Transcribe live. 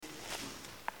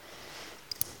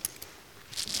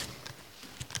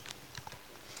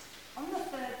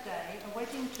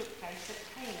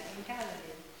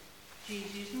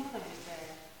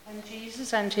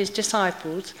Jesus and his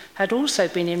disciples had also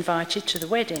been invited to the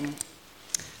wedding.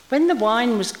 When the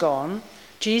wine was gone,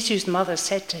 Jesus' mother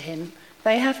said to him,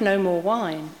 "They have no more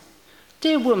wine."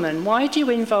 "Dear woman, why do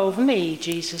you involve me?"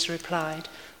 Jesus replied.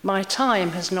 "My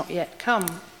time has not yet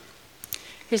come."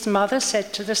 His mother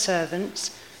said to the servants,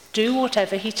 "Do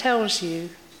whatever he tells you."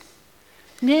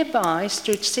 Nearby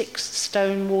stood 6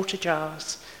 stone water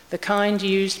jars, the kind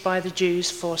used by the Jews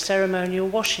for ceremonial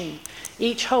washing,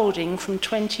 each holding from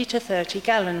 20 to 30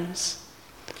 gallons.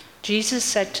 Jesus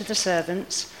said to the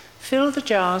servants, "Fill the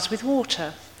jars with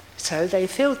water." So they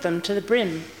filled them to the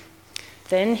brim.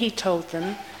 Then he told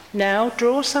them, "Now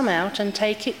draw some out and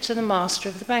take it to the master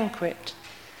of the banquet."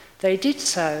 They did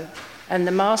so, and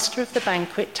the master of the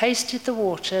banquet tasted the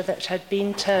water that had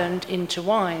been turned into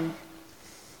wine.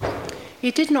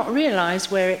 He did not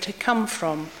realize where it had come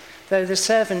from, though the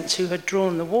servants who had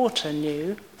drawn the water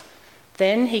knew.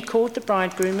 Then he called the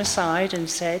bridegroom aside and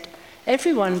said,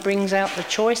 "Everyone brings out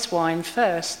the choice wine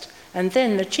first, and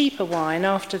then the cheaper wine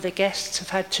after the guests have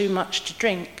had too much to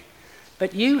drink.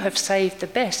 But you have saved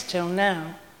the best till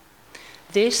now."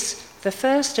 This, the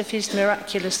first of his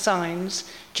miraculous signs,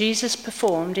 Jesus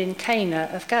performed in Cana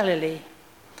of Galilee.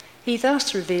 He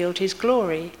thus revealed his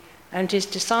glory, and his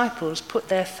disciples put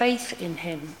their faith in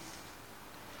him.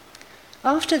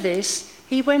 After this,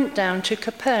 he went down to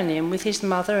Capernaum with his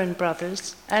mother and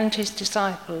brothers and his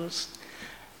disciples.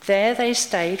 There they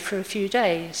stayed for a few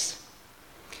days.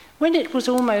 When it was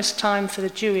almost time for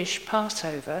the Jewish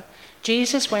Passover,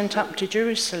 Jesus went up to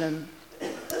Jerusalem.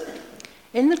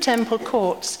 In the temple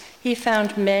courts, he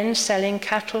found men selling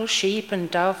cattle, sheep, and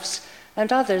doves,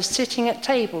 and others sitting at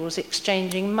tables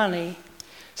exchanging money.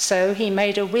 So he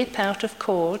made a whip out of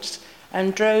cords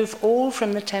and drove all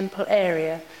from the temple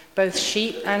area, both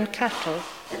sheep and cattle.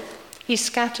 He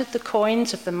scattered the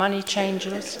coins of the money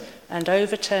changers and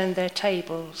overturned their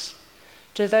tables.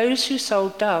 To those who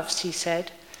sold doves, he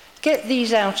said, "Get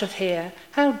these out of here.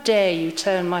 How dare you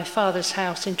turn my Father's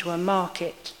house into a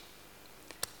market?"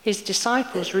 His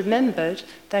disciples remembered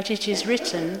that it is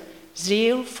written,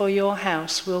 "Zeal for your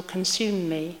house will consume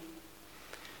me."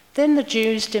 Then the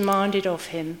Jews demanded of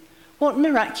him, "What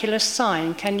miraculous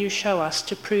sign can you show us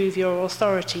to prove your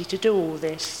authority to do all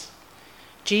this?"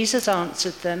 Jesus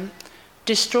answered them,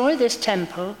 "Destroy this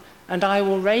temple, and I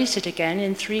will raise it again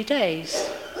in 3 days."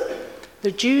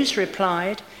 The Jews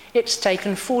replied, "It's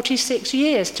taken 46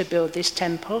 years to build this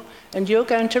temple, and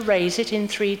you're going to raise it in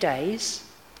 3 days?"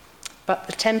 But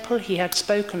the temple he had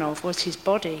spoken of was his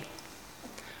body.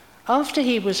 After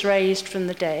he was raised from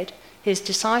the dead, his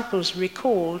disciples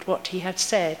recalled what he had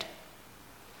said.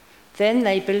 Then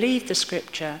they believed the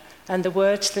scripture and the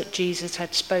words that Jesus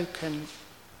had spoken.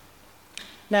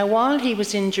 Now, while he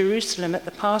was in Jerusalem at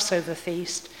the Passover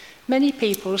feast, many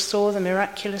people saw the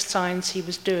miraculous signs he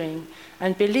was doing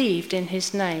and believed in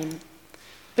his name.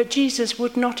 But Jesus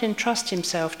would not entrust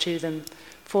himself to them,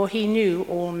 for he knew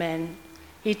all men.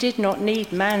 He did not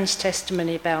need man's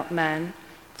testimony about man,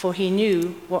 for he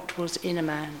knew what was in a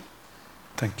man.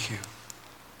 Thank you.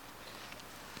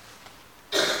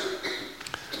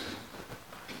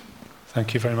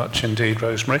 Thank you very much indeed,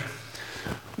 Rosemary.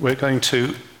 We're going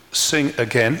to sing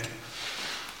again,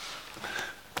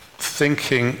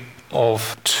 thinking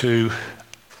of to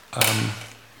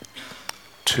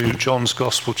John's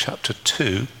Gospel, chapter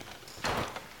 2.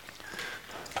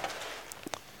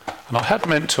 And I had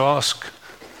meant to ask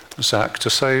Zach to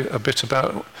say a bit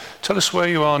about, tell us where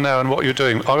you are now and what you're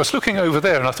doing. I was looking over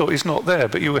there and I thought he's not there,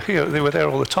 but you were here, they were there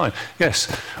all the time. Yes.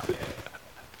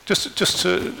 Just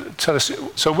to tell us,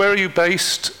 so where are you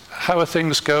based? How are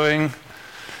things going?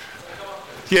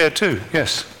 Yeah, do,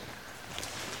 yes.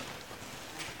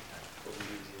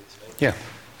 Yeah.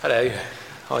 Hello.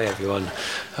 Hi, everyone.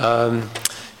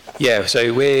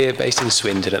 So we're based in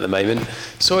Swindon at the moment.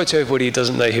 Sorry to everybody who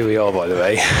doesn't know who we are, by the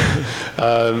way.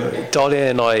 Dahlia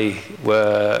and I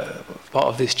were part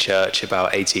of this church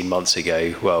about 18 months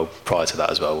ago. Well, prior to that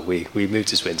as well. We moved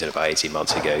to Swindon about 18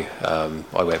 months ago.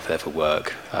 I went there for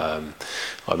work. I'm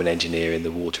an engineer in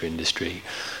the water industry.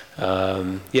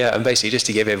 And basically just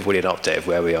to give everybody an update of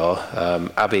where we are.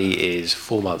 Abby is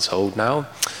 4 months old now.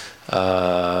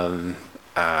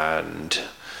 And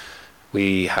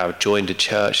we have joined a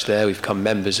church there. We've become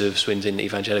members of Swindon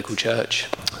Evangelical Church,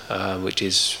 which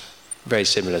is very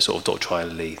similar sort of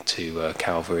doctrinally to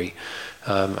Calvary.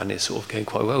 And it's sort of going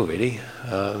quite well, really.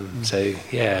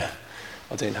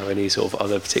 I don't have any sort of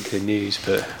other particular news,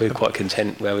 but we're quite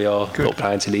content where we are. Good. Not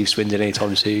planning to leave Swindon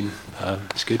anytime soon.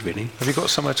 It's good, really. Have you got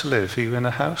somewhere to live? Are you in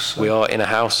a house? We are in a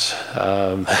house,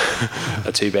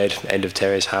 a two-bed, end of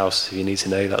terrace house, if you need to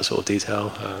know that sort of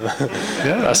detail.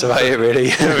 Yeah. That's about it, really.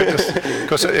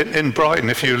 Because in Brighton,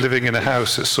 if you're living in a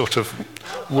house, it's sort of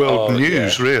world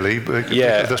news, really.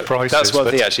 Yeah, there's prices. That's one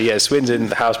thing, actually. Yeah, Swindon,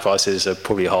 the house prices are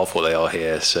probably half what they are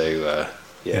here, so...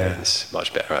 Yeah, it's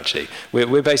much better, actually.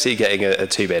 We're basically getting a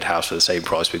two-bed house for the same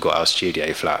price we've got our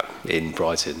studio flat in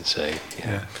Brighton, so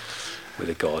with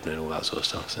a garden and all that sort of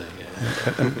stuff. So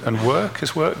And work?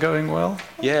 Is work going well?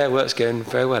 Yeah, work's going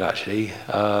very well, actually.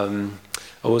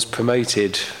 I was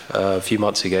promoted a few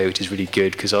months ago, which is really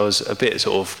good, because I was a bit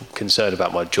sort of concerned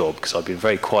about my job, because I've been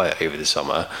very quiet over the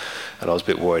summer, and I was a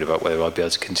bit worried about whether I'd be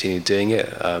able to continue doing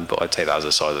it, but I take that as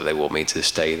a sign that they want me to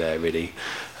stay there, really.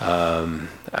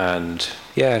 And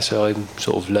yeah, so I'm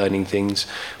sort of learning things.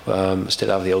 Still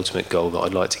have the ultimate goal that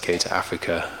I'd like to go to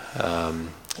Africa,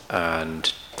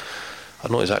 and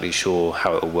I'm not exactly sure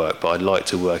how it'll work, but I'd like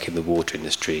to work in the water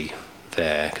industry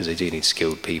there, because they do need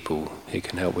skilled people who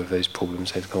can help with those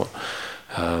problems they've got.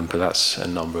 But that's a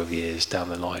number of years down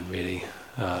the line, really.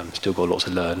 Still got lots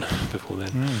to learn before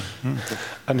then.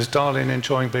 And is Darlene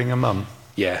enjoying being a mum?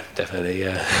 Yeah, definitely,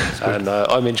 yeah. And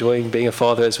I'm enjoying being a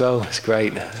father as well. It's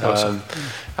great. Awesome.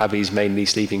 Abby's mainly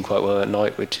sleeping quite well at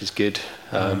night, which is good.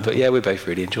 But yeah, we're both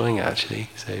really enjoying it, actually.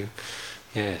 So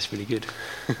yeah, it's really good.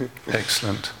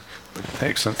 Excellent.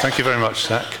 Excellent. Thank you very much,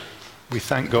 Zach. We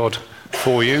thank God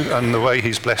for you and the way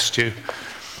he's blessed you.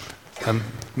 And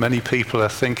many people are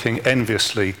thinking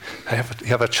enviously, you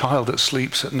have a child that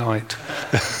sleeps at night.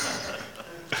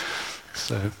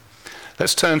 So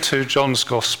let's turn to John's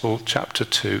Gospel, chapter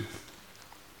 2,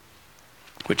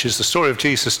 which is the story of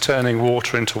Jesus turning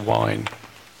water into wine.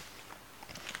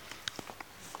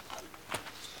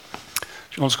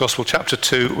 John's Gospel, chapter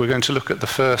 2, we're going to look at the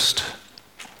first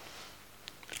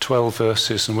 12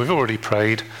 verses, and we've already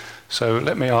prayed. So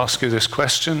let me ask you this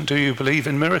question. Do you believe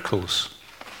in miracles?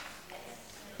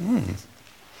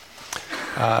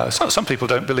 Some people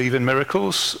don't believe in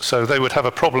miracles, so they would have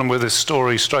a problem with this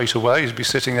story straight away. You'd be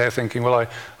sitting there thinking, well,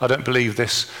 I don't believe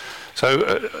this.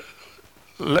 So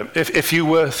if you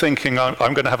were thinking,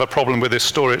 I'm going to have a problem with this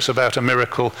story, it's about a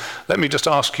miracle, let me just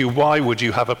ask you, why would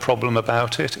you have a problem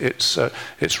about it?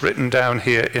 It's written down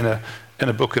here in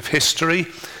a book of history,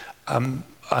 and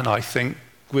I think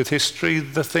with history,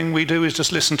 the thing we do is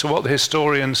just listen to what the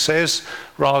historian says,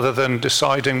 rather than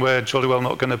deciding we're jolly well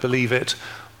not going to believe it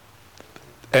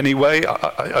anyway.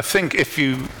 I think if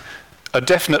you are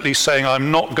definitely saying,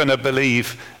 I'm not going to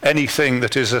believe anything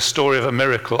that is a story of a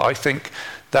miracle, I think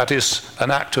that is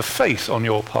an act of faith on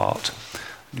your part.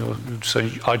 You're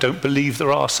saying, I don't believe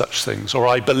there are such things, or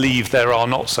I believe there are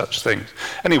not such things.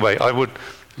 Anyway, I would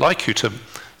like you to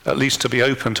at least to be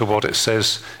open to what it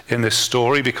says in this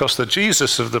story, because the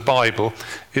Jesus of the Bible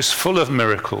is full of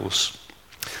miracles.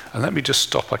 And let me just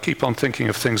stop. I keep on thinking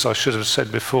of things I should have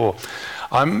said before.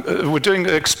 We're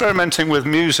experimenting with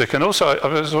music, and also I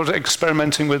was sort of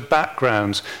experimenting with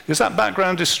backgrounds. Is that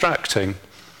background distracting?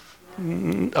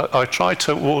 I tried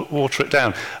to water it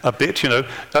down a bit, you know.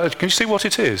 Can you see what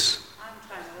it is? I'm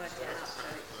trying to work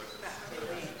it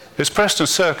out. It's Preston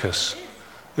Circus.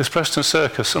 It's Preston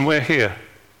Circus, and we're here.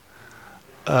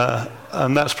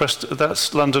 And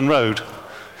that's London Road.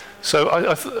 So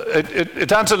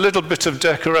it adds a little bit of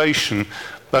decoration,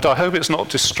 but I hope it's not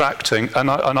distracting. And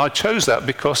I chose that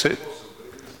because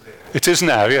it is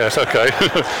now. Yes, okay,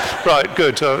 right,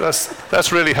 good.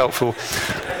 That's really helpful.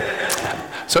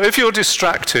 So if you're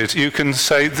distracted, you can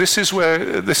say, this is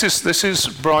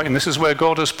Brighton. This is where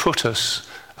God has put us,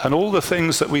 and all the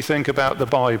things that we think about the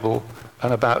Bible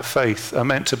and about faith are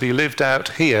meant to be lived out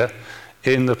here,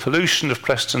 in the pollution of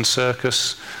Preston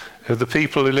Circus, with the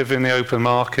people who live in the open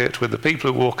market, with the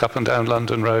people who walk up and down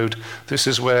London Road. This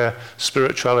is where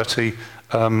spirituality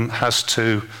has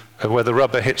to, where the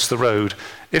rubber hits the road.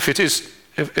 If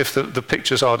the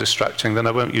pictures are distracting, then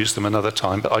I won't use them another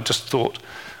time, but I just thought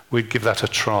we'd give that a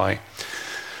try.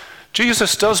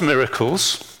 Jesus does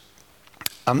miracles.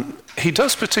 He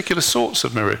does particular sorts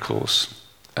of miracles.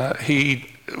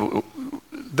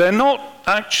 They're not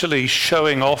actually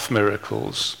showing off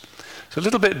miracles. It's a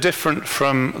little bit different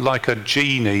from like a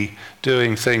genie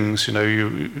doing things. You know,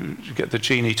 you get the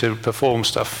genie to perform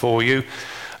stuff for you.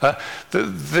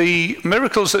 The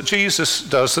miracles that Jesus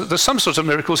does, there's some sorts of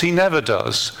miracles he never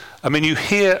does. I mean, you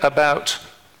hear about,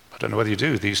 I don't know whether you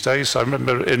do these days, I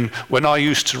remember when I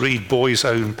used to read Boy's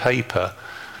Own Paper,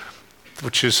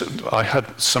 which is, I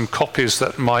had some copies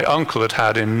that my uncle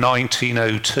had in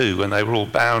 1902, and they were all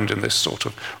bound in this sort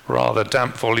of rather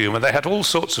damp volume, and they had all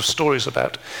sorts of stories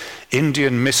about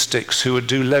Indian mystics who would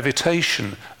do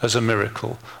levitation as a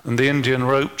miracle, and the Indian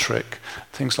rope trick,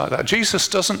 things like that. Jesus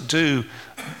doesn't do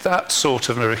that sort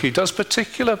of miracle. He does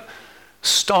particular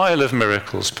style of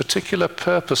miracles, particular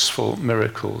purposeful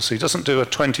miracles. He doesn't do a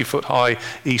 20-foot high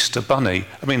Easter bunny.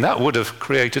 I mean, that would have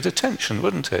created attention,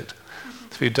 wouldn't it,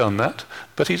 if he'd done that?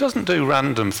 But he doesn't do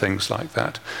random things like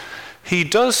that. He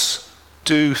does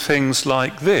do things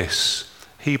like this.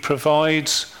 He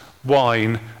provides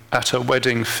wine at a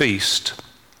wedding feast.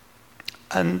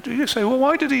 And you say, well,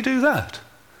 why did he do that?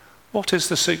 What is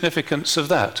the significance of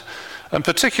that? And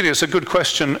particularly it's a good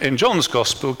question in John's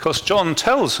Gospel, because John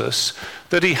tells us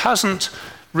that he hasn't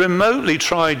remotely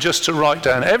tried just to write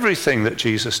down everything that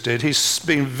Jesus did. He's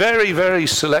been very, very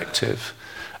selective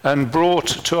and brought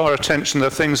to our attention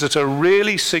the things that are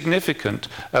really significant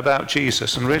about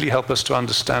Jesus and really help us to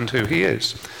understand who he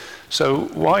is. So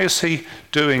why is he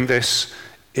doing this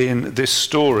in this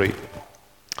story?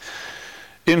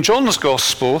 In John's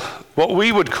Gospel, what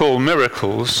we would call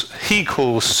miracles, he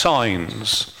calls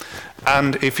signs.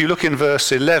 And if you look in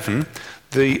verse 11,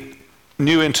 the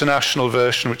New International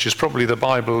Version, which is probably the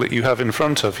Bible that you have in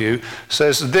front of you,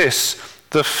 says this: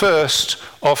 the first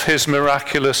of his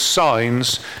miraculous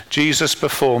signs Jesus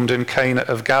performed in Cana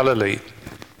of Galilee.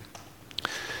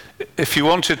 If you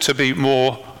wanted to be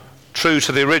more true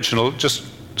to the original, just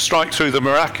strike through the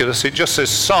miraculous. It just says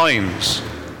signs.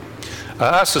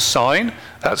 That's a sign.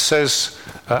 That says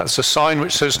it's a sign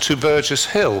which says to Burgess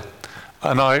Hill.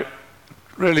 And I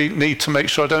really need to make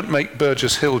sure I don't make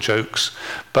Burgess Hill jokes.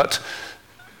 But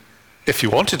if you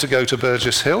wanted to go to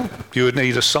Burgess Hill, you would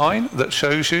need a sign that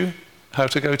shows you how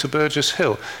to go to Burgess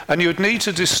Hill. And you would need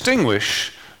to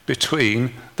distinguish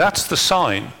between, that's the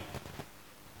sign.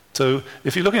 So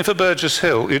if you're looking for Burgess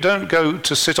Hill, you don't go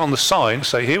to sit on the sign,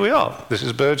 say, here we are, this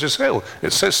is Burgess Hill.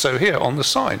 It says so here on the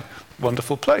sign.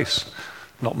 Wonderful place.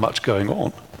 Not much going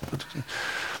on.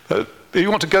 But you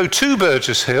want to go to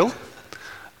Burgess Hill,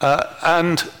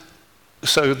 and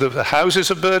so the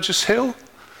houses of Burgess Hill,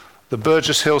 the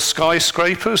Burgess Hill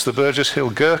skyscrapers, the Burgess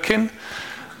Hill Gherkin,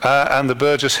 and the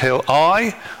Burgess Hill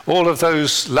Eye, all of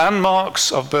those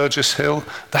landmarks of Burgess Hill,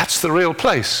 that's the real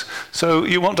place. So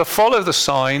you want to follow the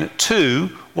sign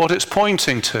to what it's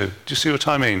pointing to. Do you see what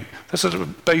I mean? That's a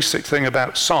basic thing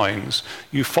about signs.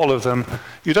 You follow them.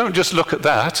 You don't just look at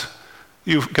that.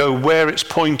 You go where it's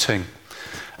pointing.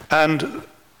 And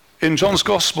in John's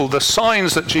Gospel, the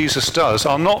signs that Jesus does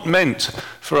are not meant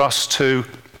for us to...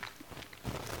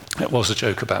 It was a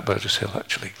joke about Burgess Hill,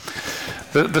 actually.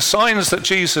 The signs that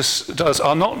Jesus does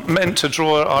are not meant to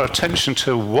draw our attention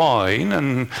to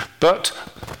wine, but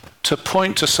to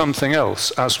point to something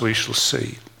else, as we shall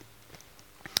see.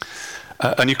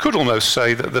 And you could almost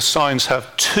say that the signs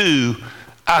have two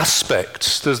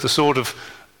aspects. There's the sort of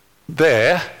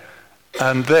there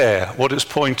and there, what it's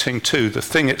pointing to, the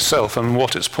thing itself and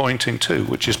what it's pointing to,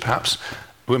 which is perhaps,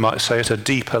 we might say, at a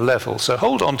deeper level. So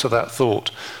hold on to that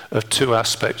thought of two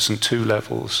aspects and two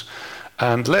levels.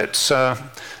 And let's, I'm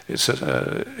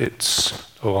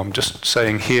just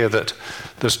saying here that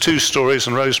there's two stories,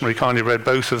 and Rosemary kindly read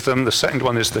both of them. The second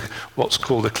one is what's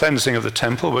called the cleansing of the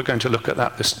temple. We're going to look at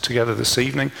that together this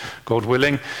evening, God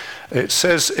willing. It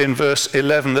says in verse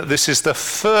 11 that this is the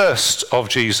first of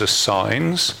Jesus'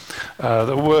 signs.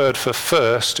 The word for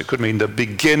first, it could mean the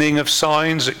beginning of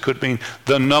signs. It could mean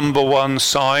the number one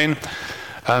sign.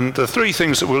 And the three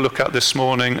things that we'll look at this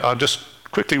morning are just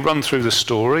quickly run through the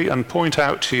story and point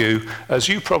out to you, as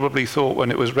you probably thought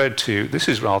when it was read to you, this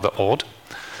is rather odd.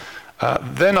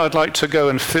 Then I'd like to go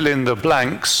and fill in the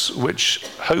blanks, which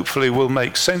hopefully will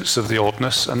make sense of the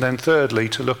oddness, and then thirdly,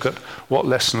 to look at what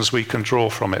lessons we can draw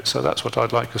from it. So that's what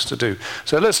I'd like us to do.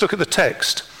 So let's look at the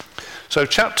text. So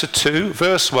chapter 2,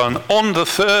 verse 1, on the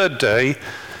third day,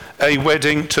 a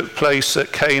wedding took place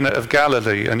at Cana of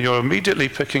Galilee. And you're immediately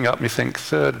picking up, you think,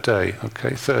 third day.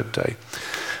 Okay, third day.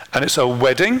 And it's a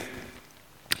wedding.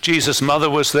 Jesus' mother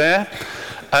was there.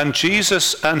 And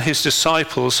Jesus and his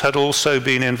disciples had also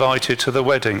been invited to the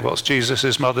wedding. What's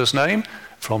Jesus' mother's name?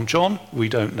 From John? We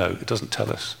don't know. It doesn't tell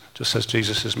us. It just says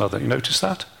Jesus' mother. You notice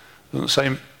that? It doesn't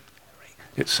say...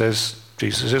 It says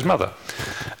Jesus' mother.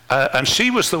 And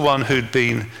she was the one who'd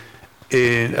been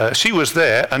in... she was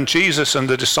there, and Jesus and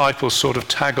the disciples sort of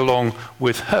tag along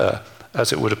with her,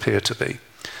 as it would appear to be.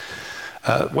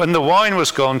 When the wine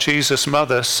was gone, Jesus'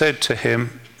 mother said to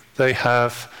him, they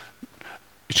have...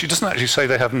 She doesn't actually say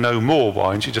they have no more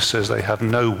wine. She just says they have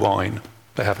no wine.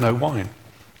 They have no wine.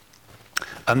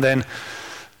 And then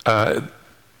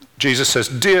Jesus says,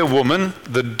 dear woman.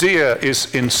 The dear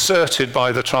is inserted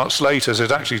by the translators.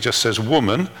 It actually just says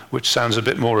woman, which sounds a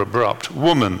bit more abrupt.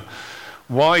 Woman,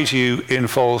 why do you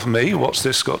involve me? What's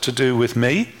this got to do with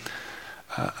me?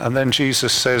 And then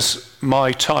Jesus says,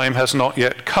 my time has not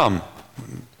yet come.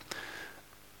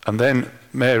 And then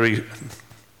Mary,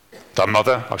 the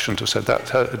mother, I shouldn't have said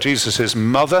that, Jesus'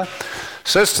 mother,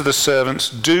 says to the servants,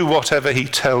 do whatever he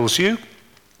tells you.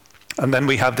 And then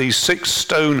we have these 6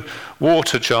 stone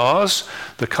water jars,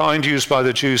 the kind used by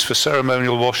the Jews for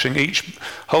ceremonial washing, each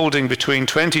holding between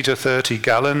 20 to 30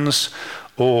 gallons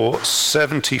or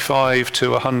 75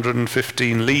 to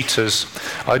 115 litres.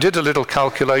 I did a little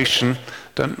calculation,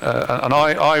 and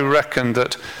I reckon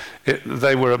that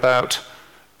they were about,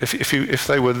 if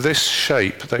they were this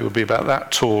shape, they would be about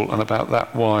that tall and about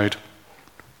that wide.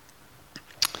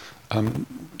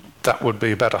 That would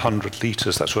be about 100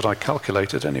 litres. That's what I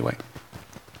calculated anyway.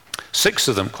 6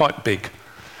 of them, quite big.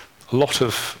 A lot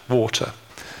of water.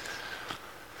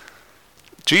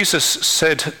 Jesus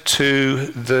said to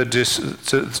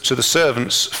the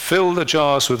servants, fill the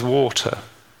jars with water.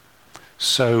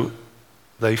 So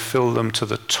they fill them to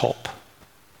the top.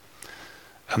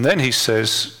 And then he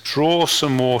says, draw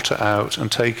some water out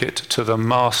and take it to the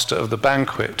master of the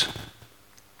banquet.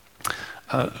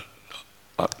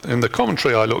 In the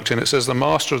commentary I looked in, it says the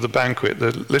master of the banquet.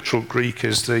 The literal Greek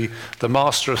is the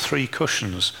master of 3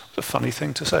 cushions. It's a funny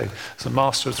thing to say. It's the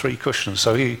master of 3 cushions.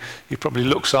 So he probably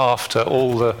looks after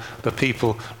all the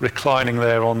people reclining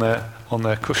there on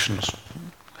their cushions.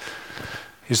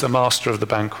 He's the master of the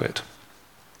banquet.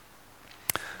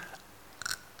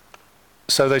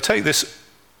 So they take this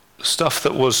stuff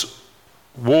that was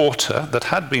water, that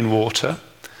had been water.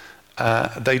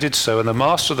 They did so, and the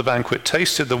master of the banquet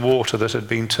tasted the water that had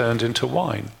been turned into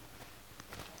wine.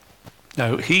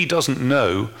 Now, he doesn't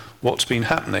know what's been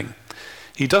happening.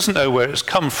 He doesn't know where it's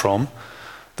come from.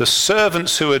 The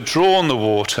servants who had drawn the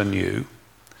water knew,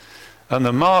 and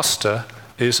the master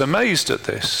is amazed at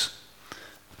this.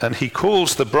 And he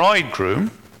calls the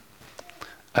bridegroom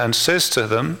and says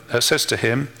to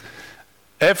him,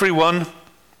 everyone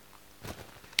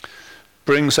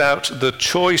brings out the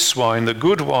choice wine, the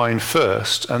good wine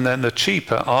first, and then the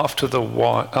cheaper after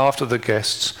the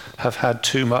guests have had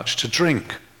too much to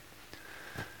drink.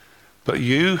 But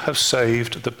you have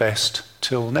saved the best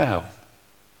till now.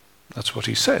 That's what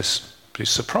he says.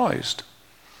 He's surprised.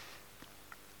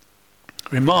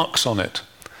 Remarks on it.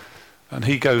 And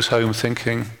he goes home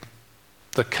thinking,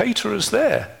 the caterer's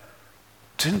there.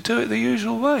 Didn't do it the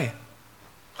usual way.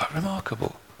 Oh,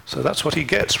 remarkable. So that's what he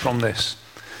gets from this.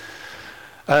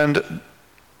 And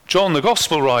John, the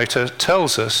gospel writer,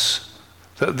 tells us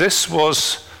that this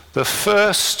was the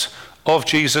first of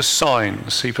Jesus'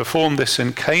 signs. He performed this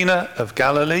in Cana of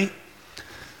Galilee.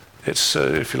 It's,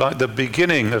 if you like, the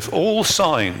beginning of all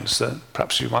signs.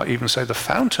 Perhaps you might even say the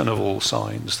fountain of all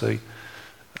signs, the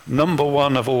number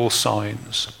one of all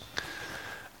signs.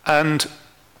 And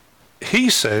he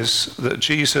says that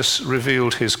Jesus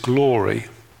revealed his glory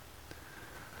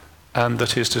and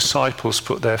that his disciples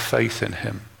put their faith in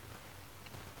him.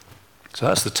 So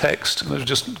that's the text. Let's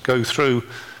just go through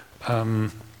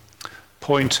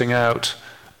pointing out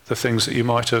the things that you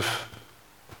might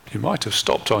have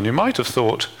stopped on. You might have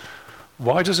thought,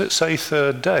 why does it say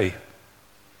third day?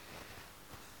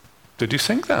 Did you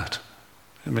think that?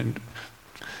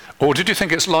 Or did you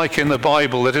think it's like in the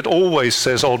Bible that it always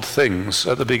says odd things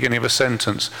at the beginning of a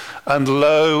sentence? And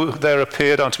lo, there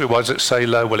appeared unto me. Why does it say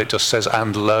lo? Well, it just says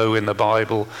and lo in the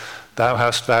Bible. Thou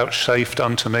hast vouchsafed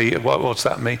unto me. What's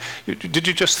that mean? Did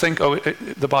you just think,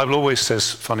 the Bible always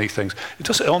says funny things? It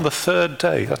does it on the third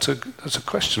day. That's a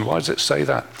question. Why does it say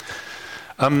that?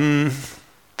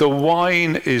 The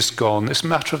wine is gone. This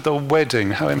matter of the wedding,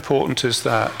 how important is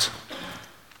that?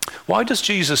 Why does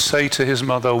Jesus say to his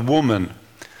mother, woman?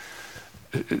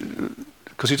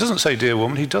 Because he doesn't say dear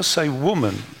woman, he does say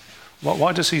woman.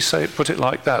 Why does he put it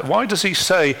like that? Why does he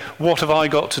say, what have I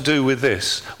got to do with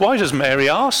this? Why does Mary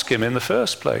ask him in the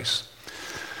first place?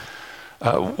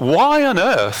 Why on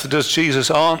earth does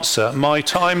Jesus answer, my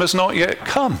time has not yet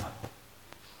come?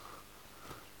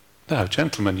 Now,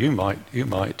 gentlemen, you might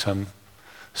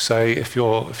say, if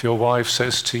your wife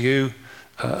says to you,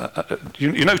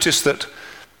 you notice that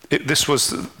this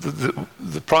was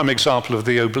the prime example of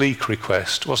the oblique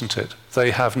request, wasn't it?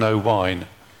 They have no wine.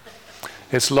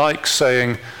 It's like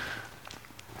saying,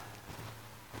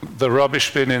 the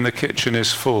rubbish bin in the kitchen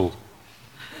is full.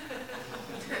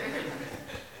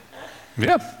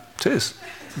 Yeah, it is.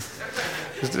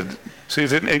 See,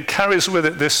 it carries with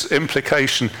it this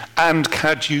implication, and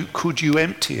could you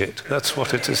empty it? That's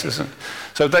what it is, isn't it?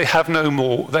 So they have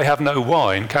no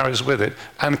wine, carries with it,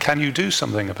 and can you do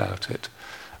something about it?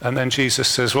 And then Jesus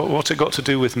says, well, what's it got to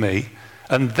do with me?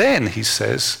 And then he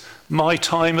says, my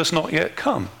time has not yet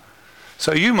come.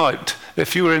 So you might,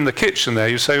 if you were in the kitchen there,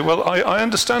 you say, well, I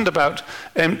understand about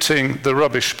emptying the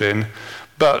rubbish bin,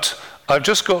 but I've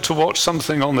just got to watch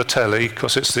something on the telly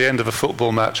because it's the end of a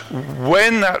football match.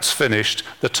 When that's finished,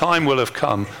 the time will have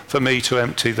come for me to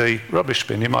empty the rubbish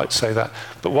bin. You might say that.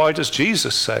 But why does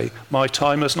Jesus say, my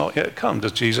time has not yet come?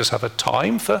 Does Jesus have a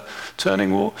time for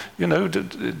turning water? You know,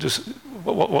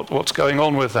 what's going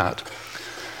on with that?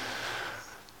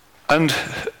 And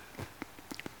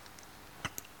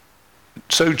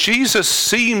so Jesus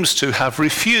seems to have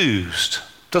refused,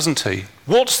 doesn't he?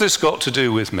 What's this got to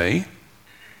do with me?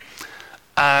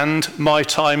 And my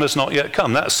time has not yet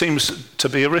come. That seems to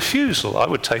be a refusal. I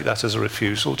would take that as a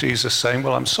refusal. Jesus saying,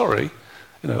 well, I'm sorry,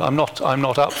 I'm not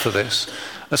up for this.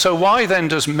 And so why then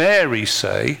does Mary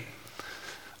say,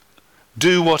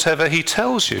 do whatever he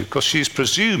tells you? Because she's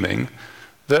presuming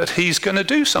that he's going to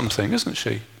do something, isn't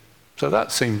she? So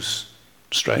that seems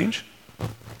strange.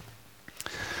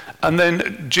 And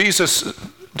then Jesus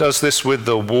does this with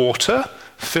the water,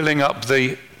 filling up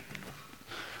the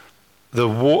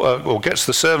water, or gets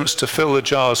the servants to fill the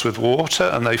jars with water,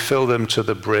 and they fill them to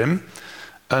the brim.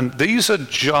 And these are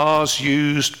jars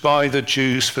used by the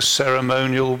Jews for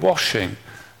ceremonial washing.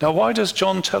 Now, why does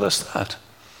John tell us that?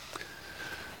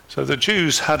 So the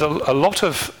Jews had a lot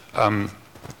of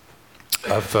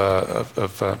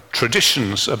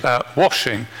traditions about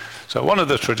washing. So one of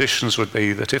the traditions would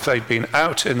be that if they'd been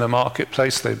out in the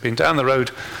marketplace, they'd been down the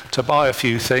road to buy a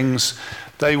few things,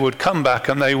 they would come back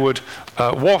and they would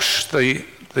wash the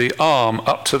arm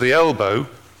up to the elbow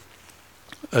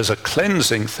as a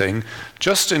cleansing thing,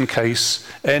 just in case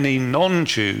any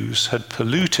non-Jews had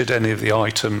polluted any of the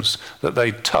items that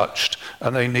they'd touched,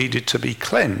 and they needed to be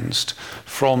cleansed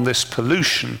from this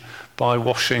pollution by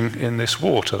washing in this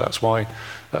water. That's why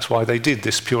they did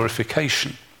this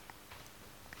purification.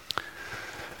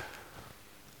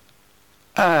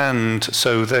 And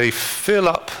so they fill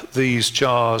up these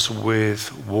jars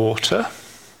with water,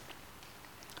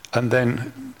 and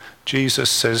then Jesus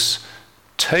says,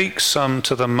 take some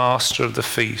to the master of the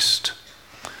feast.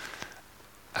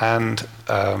 And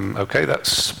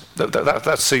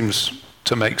that seems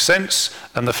to make sense.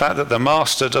 And the fact that the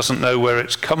master doesn't know where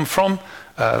it's come from,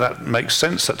 that makes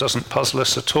sense. That doesn't puzzle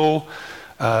us at all.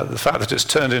 The fact that it's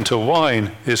turned into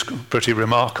wine is pretty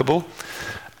remarkable.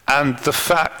 And the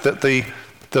fact that the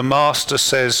master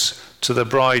says to the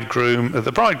bridegroom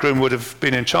would have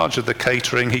been in charge of the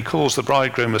catering. He calls the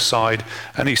bridegroom aside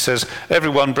and he says,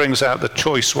 everyone brings out the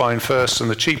choice wine first and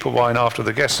the cheaper wine after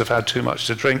the guests have had too much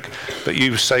to drink, but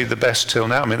you've saved the best till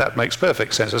now. I mean, that makes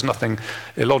perfect sense. There's nothing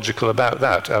illogical about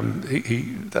that.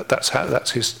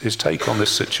 That's his take on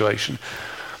this situation.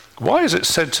 Why is it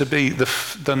said to be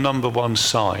the number one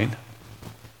sign?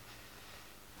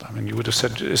 I mean, you would have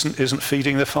said, isn't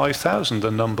feeding the 5,000 the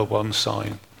number one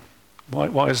sign?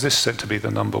 Why is this said to be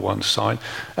the number one sign?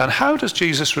 And how does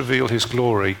Jesus reveal his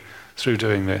glory through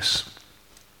doing this?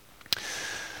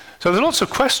 So there are lots of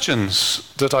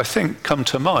questions that I think come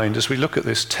to mind as we look at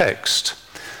this text.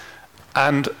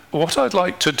 And what I'd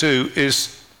like to do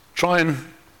is try and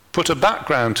put a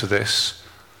background to this,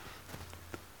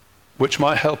 which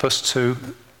might help us to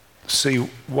see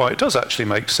why it does actually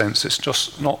make sense. It's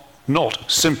just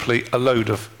not simply a load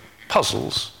of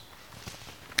puzzles.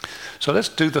 So let's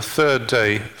do the third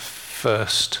day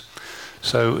first.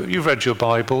 So you've read your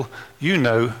Bible, you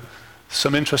know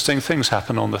some interesting things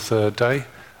happen on the third day.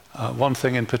 One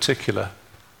thing in particular.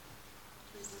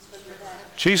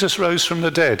 Jesus rose from the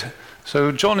dead.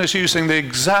 So John is using the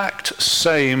exact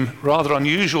same rather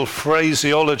unusual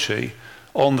phraseology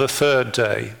on the third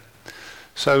day.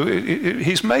 So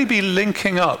he's maybe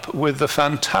linking up with the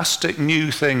fantastic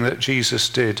new thing that Jesus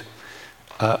did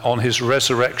on his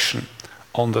resurrection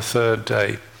on the third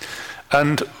day.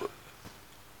 And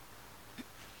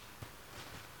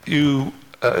you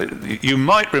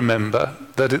might remember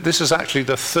that this is actually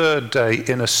the third day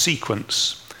in a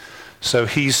sequence. So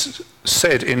he's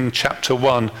said in chapter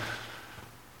 1,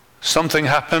 something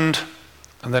happened,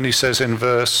 and then he says in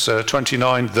verse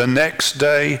 29, the next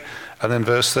day, and then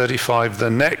verse 35, the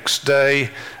next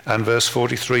day, and verse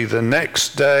 43, the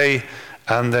next day,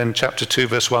 and then chapter 2,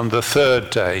 verse 1, the third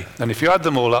day. And if you add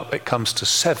them all up, it comes to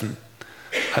 7.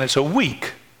 And it's a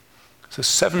week. It's a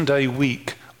 7-day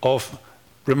week of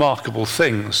remarkable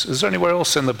things. Is there anywhere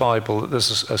else in the Bible that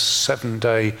there's a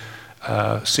 7-day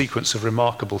sequence of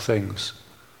remarkable things?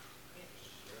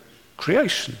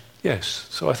 creation. Yes.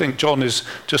 So I think John is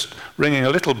just ringing a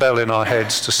little bell in our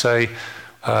heads to say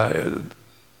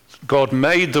God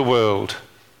made the world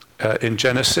in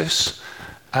Genesis,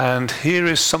 and here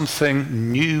is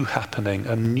something new happening,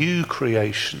 a new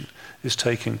creation is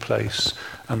taking place.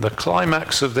 And the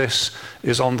climax of this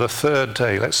is on the third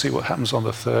day. Let's see what happens on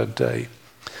the third day.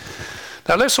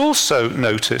 Now let's also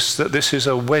notice that this is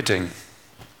a wedding.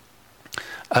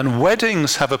 And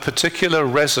weddings have a particular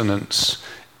resonance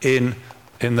in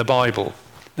the Bible.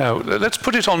 Now, let's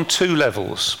put it on two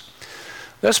levels.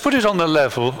 Let's put it on the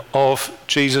level of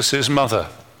Jesus' mother.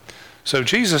 So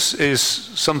Jesus is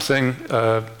something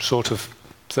sort of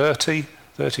 30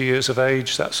 years of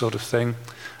age, that sort of thing.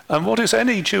 And what is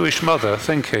any Jewish mother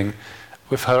thinking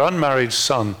if her unmarried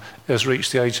son has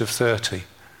reached the age of 30?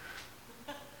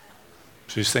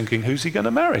 She's thinking, who's he going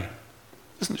to marry?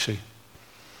 Isn't she?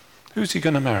 Who's he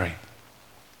going to marry?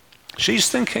 She's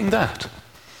thinking that.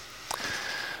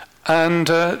 And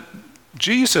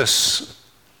Jesus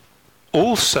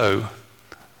also,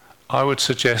 I would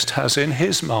suggest, has in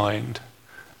his mind,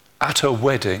 at a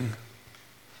wedding,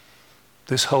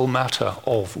 this whole matter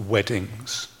of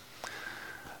weddings.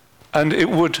 And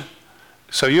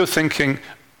so you're thinking,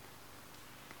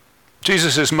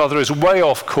 Jesus' mother is way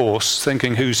off course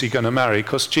thinking who's he going to marry,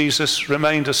 because Jesus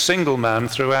remained a single man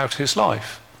throughout his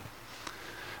life.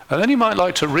 And then you might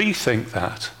like to rethink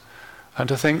that and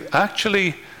to think,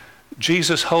 actually,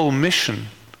 Jesus' whole mission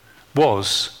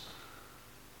was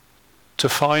to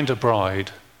find a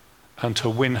bride and to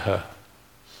win her.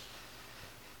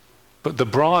 But the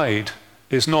bride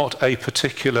is not a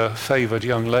particular favoured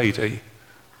young lady,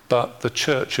 but the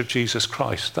Church of Jesus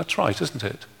Christ. That's right, isn't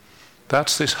it?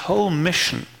 That's this whole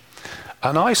mission.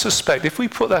 And I suspect if we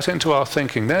put that into our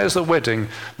thinking, there's the wedding.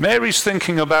 Mary's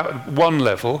thinking about one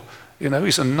level,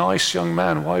 he's a nice young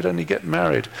man, why don't he get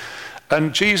married?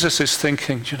 And Jesus is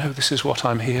thinking, this is what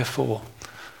I'm here for,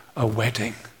 a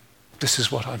wedding. This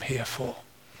is what I'm here for.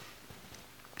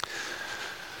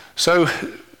 So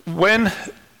when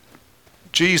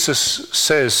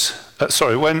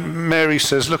when Mary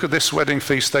says, look at this wedding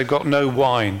feast, they've got no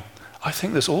wine, I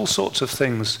think there's all sorts of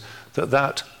things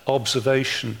that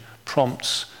observation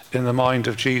prompts in the mind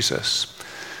of Jesus.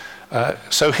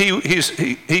 So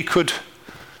he could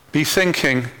be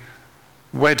thinking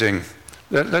wedding.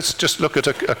 Let's just look at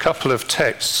a couple of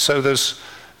texts. So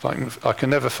I can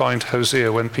never find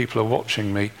Hosea when people are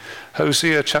watching me.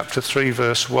 Hosea chapter 3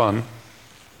 verse 1.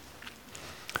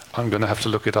 I'm going to have to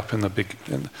look it up in the big...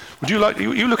 Would you like...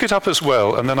 You look it up as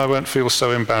well, and then I won't feel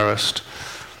so embarrassed.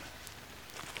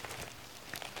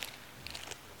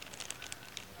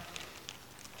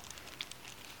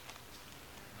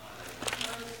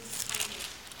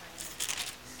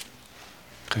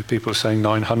 People are saying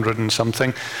 900 and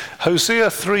something. Hosea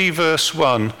 3 verse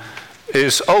 1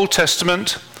 is Old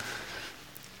Testament,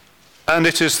 and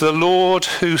it is the Lord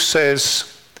who says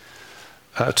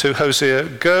to Hosea,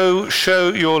 go show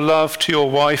your love to your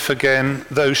wife again,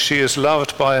 though she is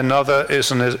loved by another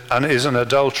and is an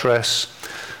adulteress.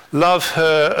 Love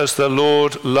her as the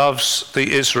Lord loves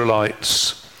the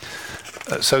Israelites.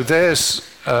 So there's...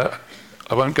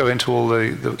 I won't go into all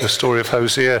the story of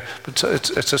Hosea, but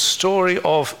it's a story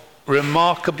of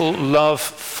remarkable love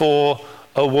for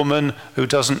a woman who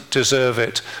doesn't deserve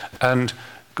it. And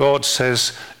God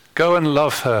says, go and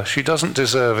love her. She doesn't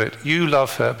deserve it. You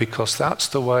love her because that's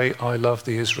the way I love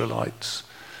the Israelites.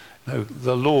 No,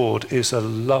 the Lord is a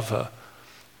lover,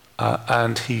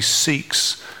 and he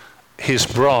seeks his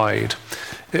bride.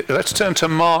 Let's turn to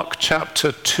Mark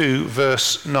chapter 2,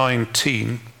 verse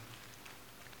 19.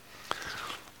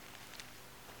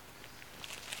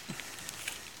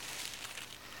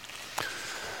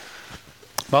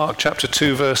 Mark chapter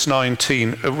 2 verse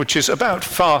 19, which is about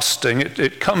fasting.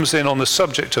 It comes in on the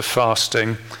subject of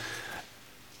fasting.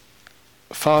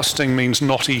 Fasting means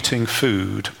not eating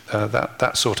food,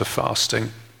 that sort of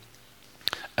fasting.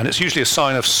 And it's usually a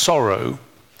sign of sorrow.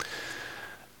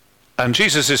 And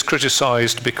Jesus is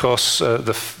criticized because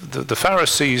the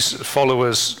Pharisees'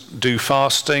 followers do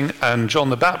fasting, and John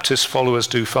the Baptist's followers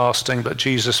do fasting, but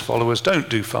Jesus' followers don't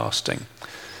do fasting.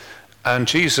 And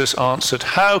Jesus answered,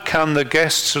 how can the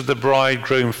guests of the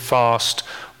bridegroom fast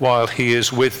while he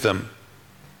is with them?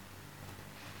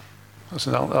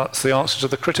 That's the answer to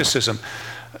the criticism.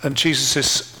 And do you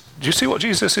see what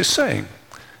Jesus is saying?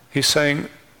 He's saying,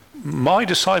 my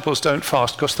disciples don't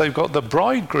fast because they've got the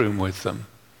bridegroom with them.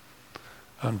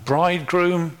 And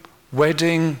bridegroom,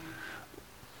 wedding,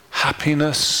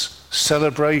 happiness,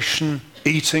 celebration,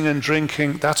 eating and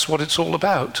drinking, that's what it's all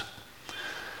about.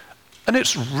 And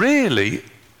it's really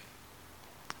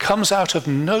comes out of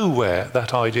nowhere,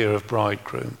 that idea of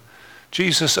bridegroom.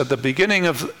 Jesus, at the beginning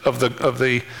of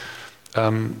the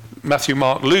Matthew,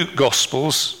 Mark, Luke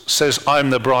Gospels, says, I'm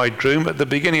the bridegroom. At the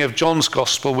beginning of John's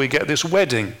Gospel, we get this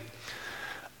wedding.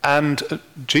 And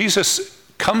Jesus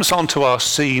comes onto our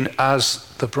scene as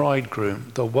the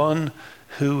bridegroom, the one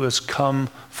who has come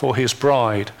for his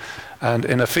bride. And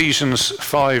in Ephesians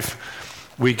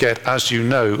 5, we get, as you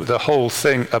know, the whole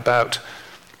thing about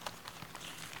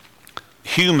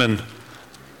human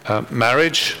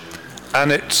marriage,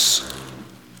 and it's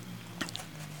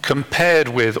compared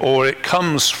with, or it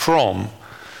comes from,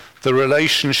 the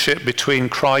relationship between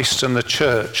Christ and the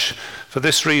church. For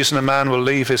this reason, a man will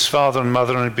leave his father and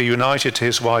mother and be united to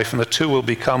his wife, and the two will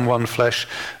become one flesh.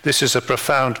 This is a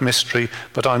profound mystery,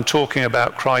 but I'm talking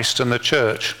about Christ and the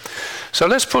church. So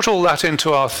let's put all that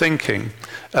into our thinking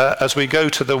as we go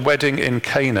to the wedding in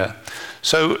Cana.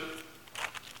 So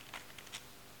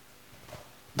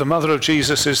the mother of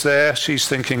Jesus is there. She's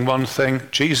thinking one thing.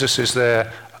 Jesus is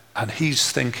there, and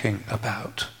he's thinking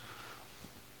about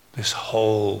this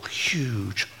whole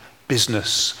huge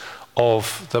business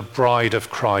of the bride of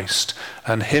Christ,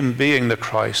 and him being the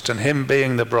Christ, and him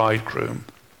being the bridegroom.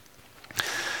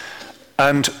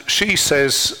 And she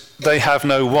says they have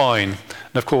no wine.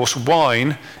 And of course,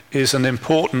 wine is an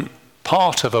important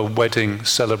part of a wedding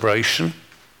celebration.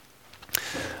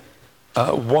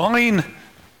 Wine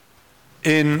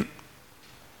in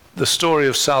the story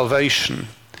of salvation,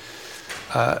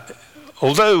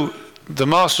 although the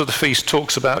master of the feast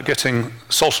talks about getting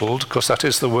sottled, because that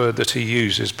is the word that he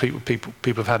uses. People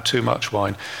have had too much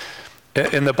wine.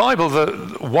 In the Bible,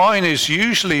 the wine is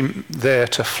usually there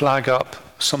to flag up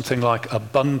something like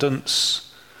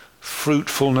abundance,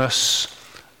 fruitfulness,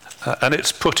 and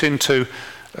it's put into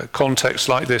context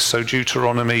like this. So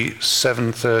Deuteronomy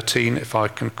 7:13, if I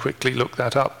can quickly look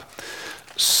that up,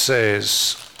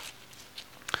 says,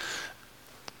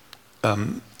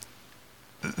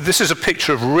 this is a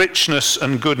picture of richness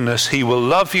and goodness. He will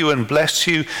love you and bless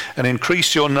you and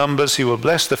increase your numbers. He will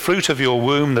bless the fruit of your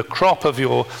womb, the crop of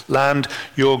your land,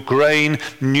 your grain,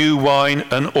 new wine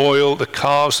and oil, the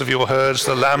calves of your herds,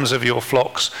 the lambs of your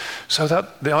flocks. So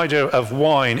that the idea of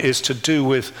wine is to do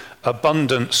with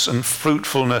abundance and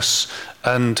fruitfulness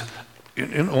and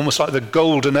almost like the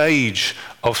golden age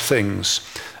of things.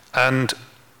 And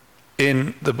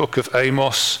in the book of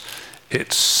Amos,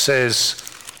 it says,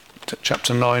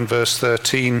 chapter 9, verse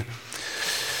 13,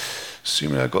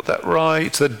 assuming I got that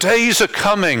right, the days are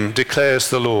coming, declares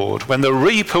the Lord, when the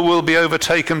reaper will be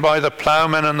overtaken by the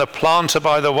plowman and the planter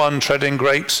by the one treading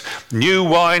grapes. New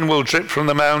wine will drip from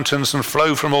the mountains and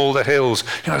flow from all the hills.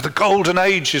 You know, the golden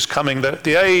age is coming,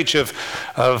 the age of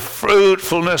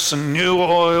fruitfulness and new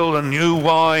oil and new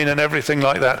wine and everything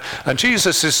like that. And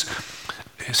Jesus is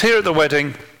here at the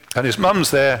wedding, and his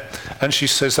mum's there, and she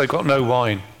says they've got no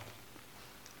wine.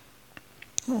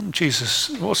 And Jesus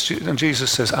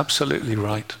says, absolutely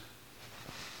right.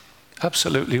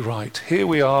 Absolutely right. Here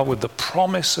we are with the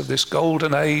promise of this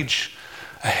golden age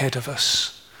ahead of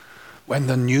us, when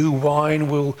the new wine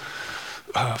will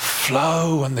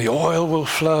flow and the oil will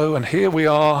flow. And here we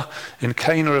are in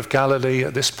Cana of Galilee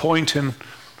at this point in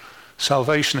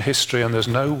salvation history, and there's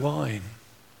no wine.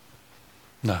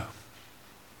 No,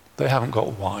 they haven't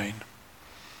got wine.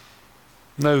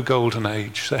 No golden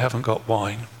age. They haven't got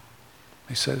wine,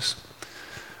 he says.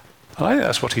 And I think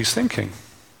that's what he's thinking.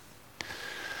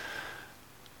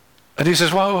 And he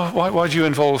says, why do you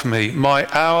involve me? My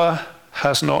hour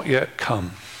has not yet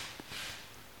come.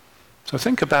 So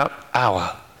think about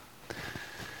hour.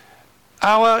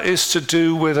 Hour is to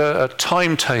do with a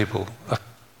timetable, a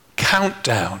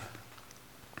countdown.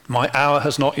 My hour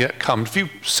has not yet come. Do you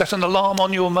set an alarm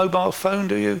on your mobile phone,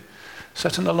 do you?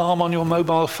 Set an alarm on your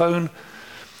mobile phone.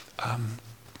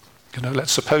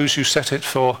 Let's suppose you set it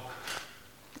for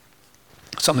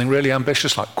something really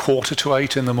ambitious, like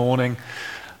 7:45 in the morning,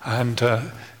 and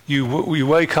you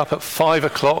wake up at 5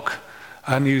 o'clock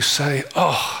and you say,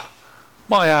 oh,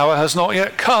 my hour has not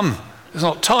yet come. It's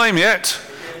not time yet.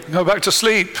 Go back to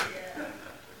sleep.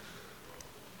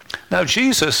 Now,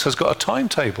 Jesus has got a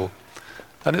timetable.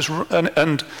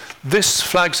 And this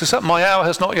flags this up. My hour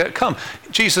has not yet come.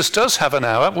 Jesus does have an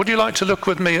hour. Would you like to look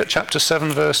with me at chapter 7,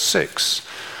 verse 6,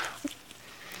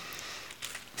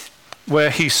 where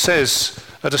he says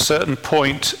at a certain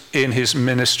point in his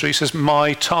ministry, he says,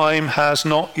 my time has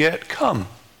not yet come.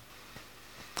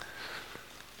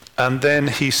 And then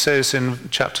he says in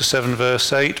chapter 7,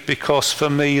 verse 8, because for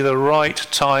me the right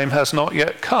time has not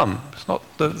yet come. It's not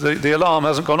the alarm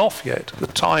hasn't gone off yet. The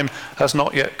time has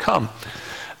not yet come.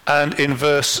 And in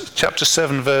chapter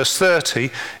 7, verse 30,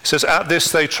 it says, at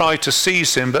this they tried to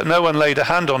seize him, but no one laid a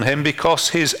hand on him because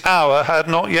his hour had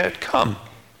not yet come.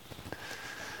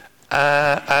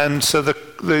 And so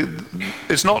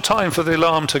it's not time for the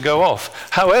alarm to go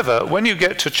off. However, when you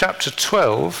get to chapter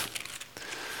 12,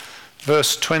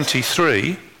 verse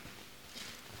 23,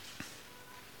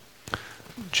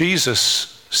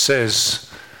 Jesus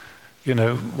says,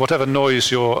 whatever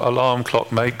noise your alarm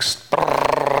clock makes,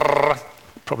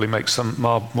 probably makes some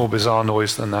more bizarre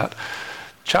noise than that.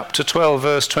 Chapter 12,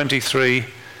 verse 23,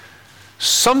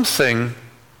 something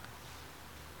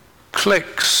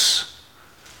clicks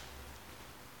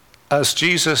as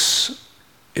Jesus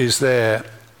is there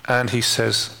and he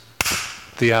says,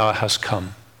 the hour has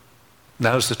come.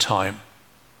 Now's the time.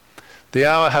 The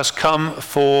hour has come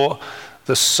for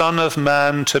the Son of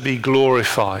Man to be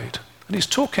glorified. And he's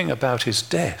talking about his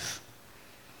death.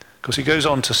 Because he goes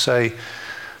on to say,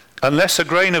 unless a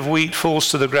grain of wheat falls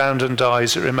to the ground and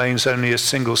dies, it remains only a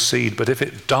single seed. But if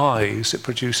it dies, it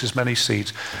produces many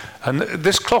seeds. And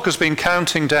this clock has been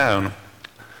counting down.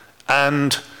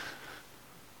 And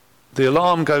the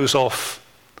alarm goes off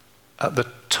at the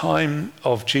time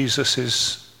of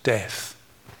Jesus' death.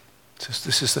 It says,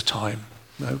 this is the time.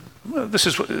 No, this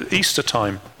is Easter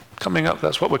time. Coming up,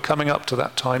 that's what we're coming up to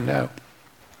that time now.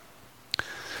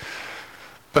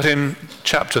 But in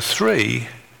chapter 2,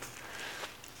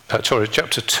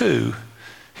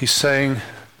 he's saying,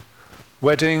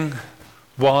 wedding,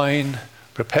 wine,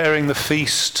 preparing the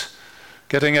feast,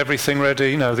 getting everything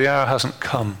ready. No, the hour hasn't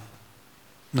come.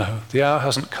 No, the hour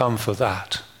hasn't come for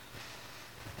that.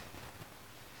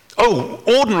 Oh,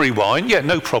 ordinary wine? Yeah,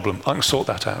 no problem. I can sort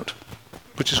that out.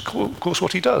 Which is, of course,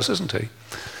 what he does, isn't he?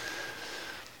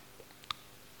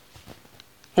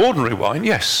 Ordinary wine,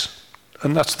 yes.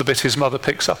 And that's the bit his mother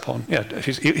picks up on. Yeah,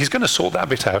 he's going to sort that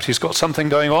bit out. He's got something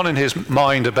going on in his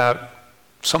mind about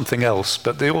something else,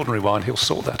 but the ordinary wine, he'll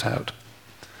sort that out.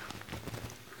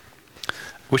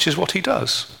 Which is what he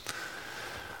does.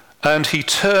 And he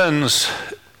turns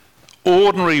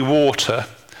ordinary water.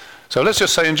 So let's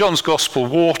just say in John's Gospel,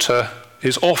 water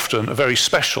is often very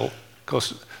special,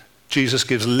 because Jesus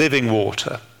gives living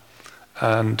water.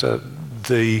 And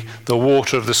the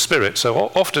water of the Spirit.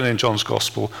 So often in John's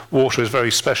Gospel, water is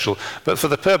very special. But for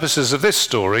the purposes of this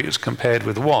story, it's compared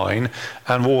with wine,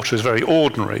 and water is very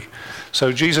ordinary.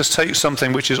 So Jesus takes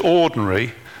something which is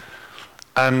ordinary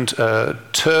and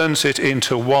turns it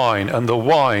into wine. And the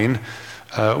wine,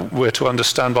 we're to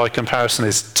understand by comparison,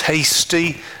 is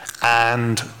tasty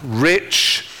and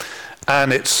rich,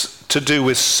 and it's to do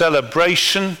with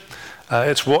celebration.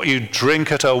 It's what you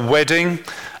drink at a wedding.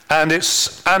 And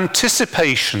it's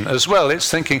anticipation as well. It's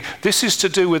thinking, this is to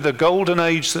do with the golden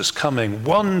age that's coming.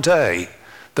 One day,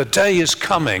 the day is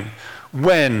coming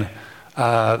when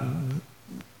there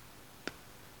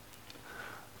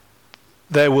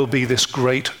will be this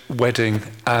great wedding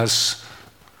as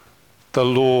the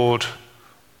Lord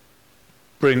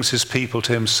brings his people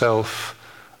to himself.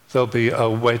 There'll be a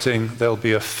wedding, there'll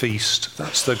be a feast.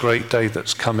 That's the great day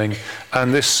that's coming.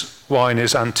 And this wine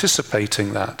is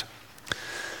anticipating that.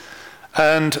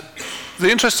 And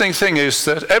the interesting thing is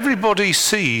that everybody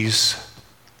sees,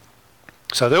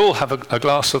 so they all have a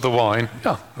glass of the wine.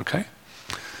 Yeah, okay.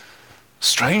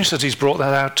 Strange that he's brought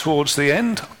that out towards the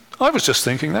end. I was just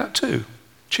thinking that too.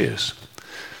 Cheers.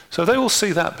 So they all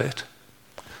see that bit.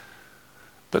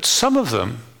 But some of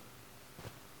them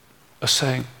are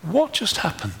saying, what just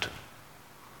happened?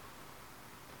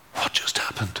 What just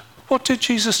happened? What did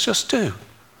Jesus just do?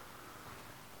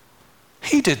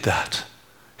 He did that.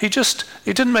 He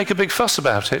didn't make a big fuss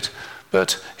about it,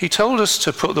 but he told us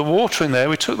to put the water in there.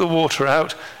 We took the water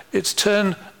out. He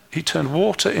turned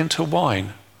water into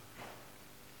wine.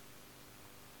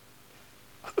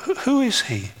 Who is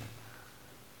he?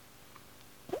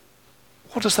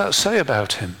 What does that say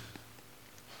about him?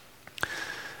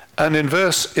 And in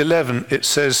verse 11 it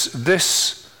says,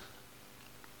 this,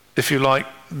 if you like,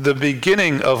 the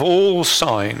beginning of all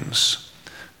signs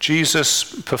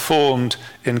Jesus performed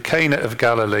in Cana of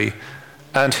Galilee,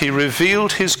 and he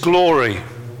revealed his glory.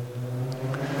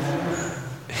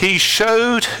 He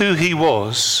showed who he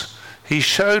was. He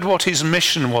showed what his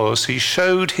mission was. He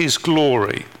showed his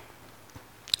glory.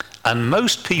 And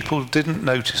most people didn't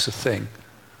notice a thing.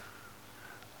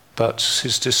 But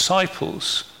his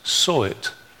disciples saw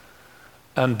it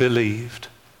and believed.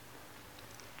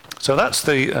 So that's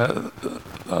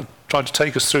I'll try to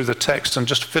take us through the text and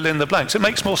just fill in the blanks. It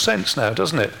makes more sense now,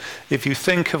 doesn't it? If you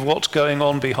think of what's going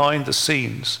on behind the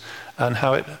scenes and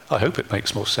how I hope it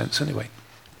makes more sense anyway.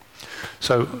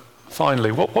 So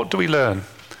finally, what do we learn?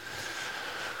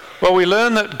 Well, we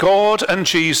learn that God and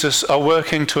Jesus are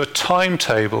working to a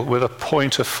timetable with a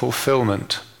point of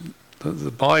fulfillment.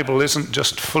 The Bible isn't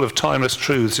just full of timeless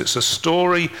truths. It's a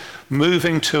story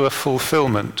moving to a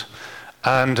fulfillment.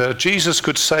 And Jesus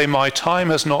could say, my time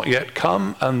has not yet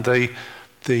come. And the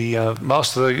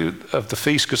master of the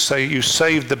feast could say, you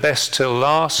saved the best till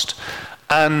last.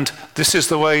 And this is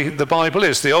the way the Bible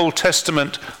is. The Old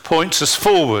Testament points us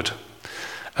forward.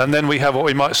 And then we have what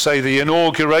we might say the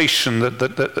inauguration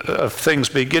of things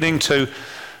beginning to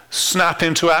snap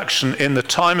into action in the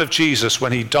time of Jesus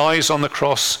when he dies on the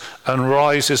cross and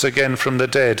rises again from the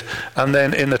dead. And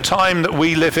then in the time that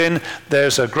we live in,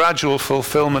 there's a gradual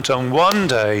fulfillment, and one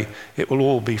day it will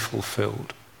all be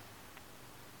fulfilled.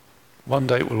 One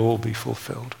day it will all be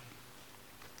fulfilled.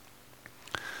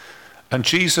 And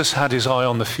Jesus had his eye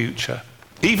on the future.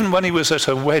 Even when he was at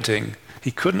a wedding, he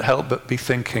couldn't help but be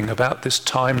thinking about this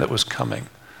time that was coming,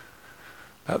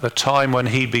 about the time when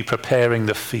he'd be preparing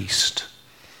the feast,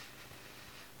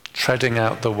 treading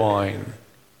out the wine,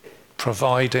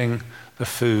 providing the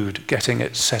food, getting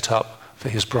it set up for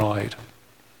his bride.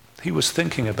 He was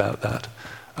thinking about that.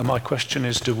 And my question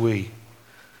is, do we?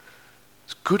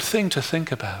 It's a good thing to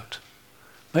think about.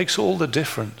 Makes all the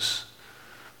difference.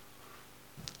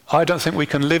 I don't think we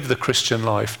can live the Christian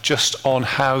life just on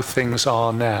how things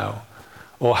are now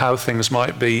or how things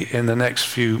might be in the next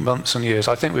few months and years.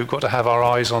 I think we've got to have our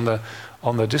eyes on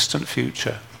the distant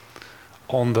future,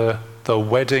 on the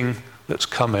wedding that's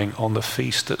coming, on the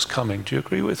feast that's coming. Do you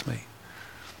agree with me?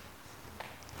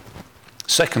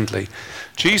 Secondly,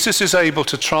 Jesus is able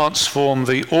to transform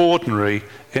the ordinary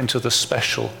into the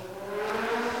special.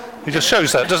 He just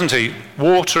shows that, doesn't he?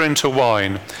 Water into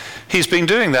wine. He's been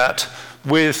doing that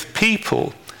with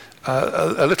people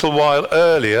a little while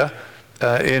earlier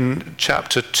in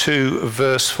chapter 2,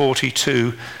 verse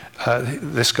 42.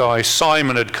 This guy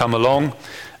Simon had come along,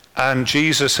 and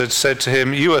Jesus had said to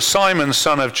him, you are Simon,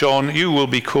 son of John, you will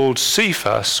be called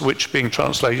Cephas, which being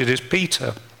translated is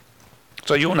Peter.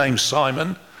 So your name's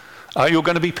Simon, you're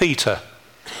going to be Peter.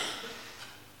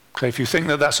 Okay, if you think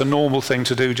that that's a normal thing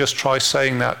to do, just try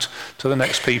saying that to the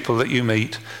next people that you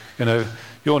meet. You know,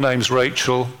 your name's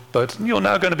Rachel, but you're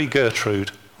now going to be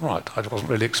Gertrude. Right, I wasn't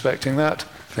really expecting that.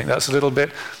 I think that's a little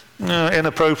bit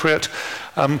inappropriate.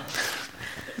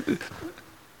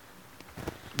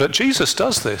 But Jesus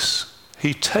does this.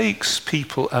 He takes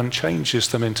people and changes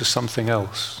them into something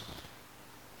else.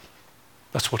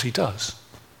 That's what he does.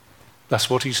 That's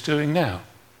what he's doing now.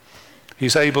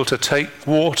 He's able to take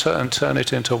water and turn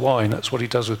it into wine. That's what he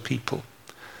does with people.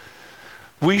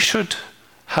 We should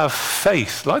have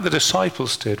faith, like the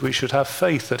disciples did. We should have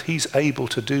faith that he's able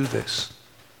to do this.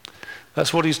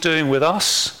 That's what he's doing with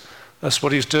us. That's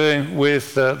what he's doing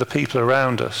with the people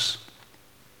around us.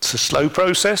 It's a slow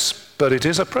process, but it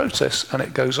is a process, and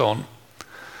it goes on.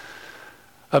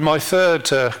 And my third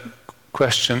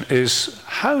question is,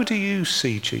 how do you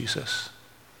see Jesus?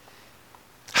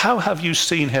 How have you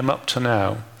seen him up to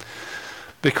now?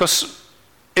 Because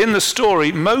in the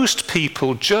story, most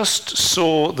people just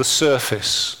saw the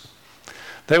surface.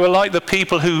 They were like the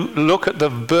people who look at the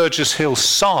Burgess Hill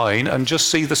sign and just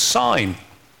see the sign.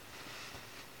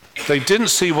 They didn't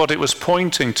see what it was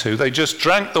pointing to. They just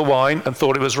drank the wine and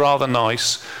thought it was rather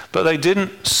nice, but they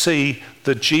didn't see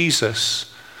the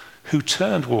Jesus who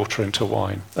turned water into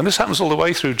wine. And this happens all the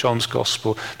way through John's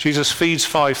Gospel. Jesus feeds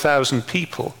 5,000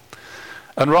 people.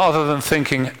 And rather than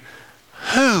thinking,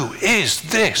 who is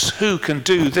this? Who can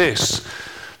do this?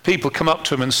 People come up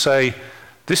to him and say,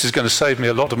 this is going to save me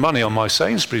a lot of money on my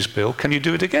Sainsbury's bill. Can you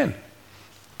do it again?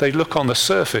 They look on the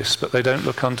surface, but they don't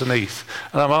look underneath.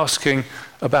 And I'm asking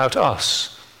about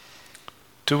us.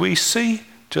 Do we see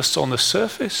just on the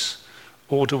surface,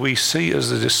 or do we see, as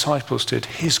the disciples did,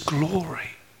 his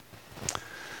glory?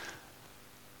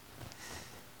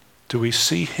 Do we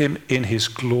see him in his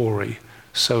glory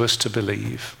so as to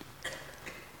believe?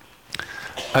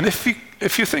 And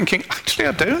if you're thinking, actually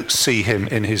I don't see him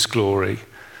in his glory,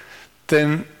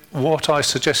 then what I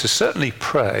suggest is certainly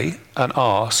pray and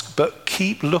ask, but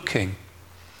keep looking.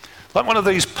 Like one of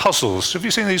these puzzles. Have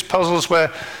you seen these puzzles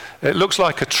where it looks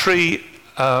like a tree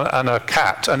and a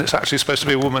cat, and it's actually supposed to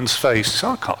be a woman's face?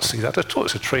 So I can't see that at all.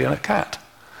 It's a tree and a cat.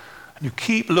 And you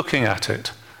keep looking at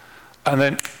it, and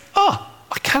then,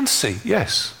 I can see,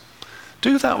 yes.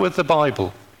 Do that with the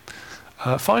Bible.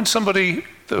 Find somebody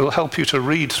that will help you to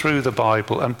read through the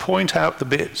Bible and point out the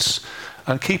bits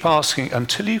and keep asking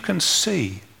until you can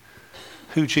see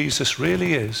who Jesus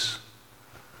really is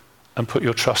and put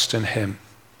your trust in him.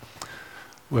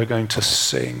 We're going to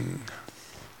sing.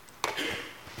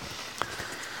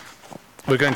 We're going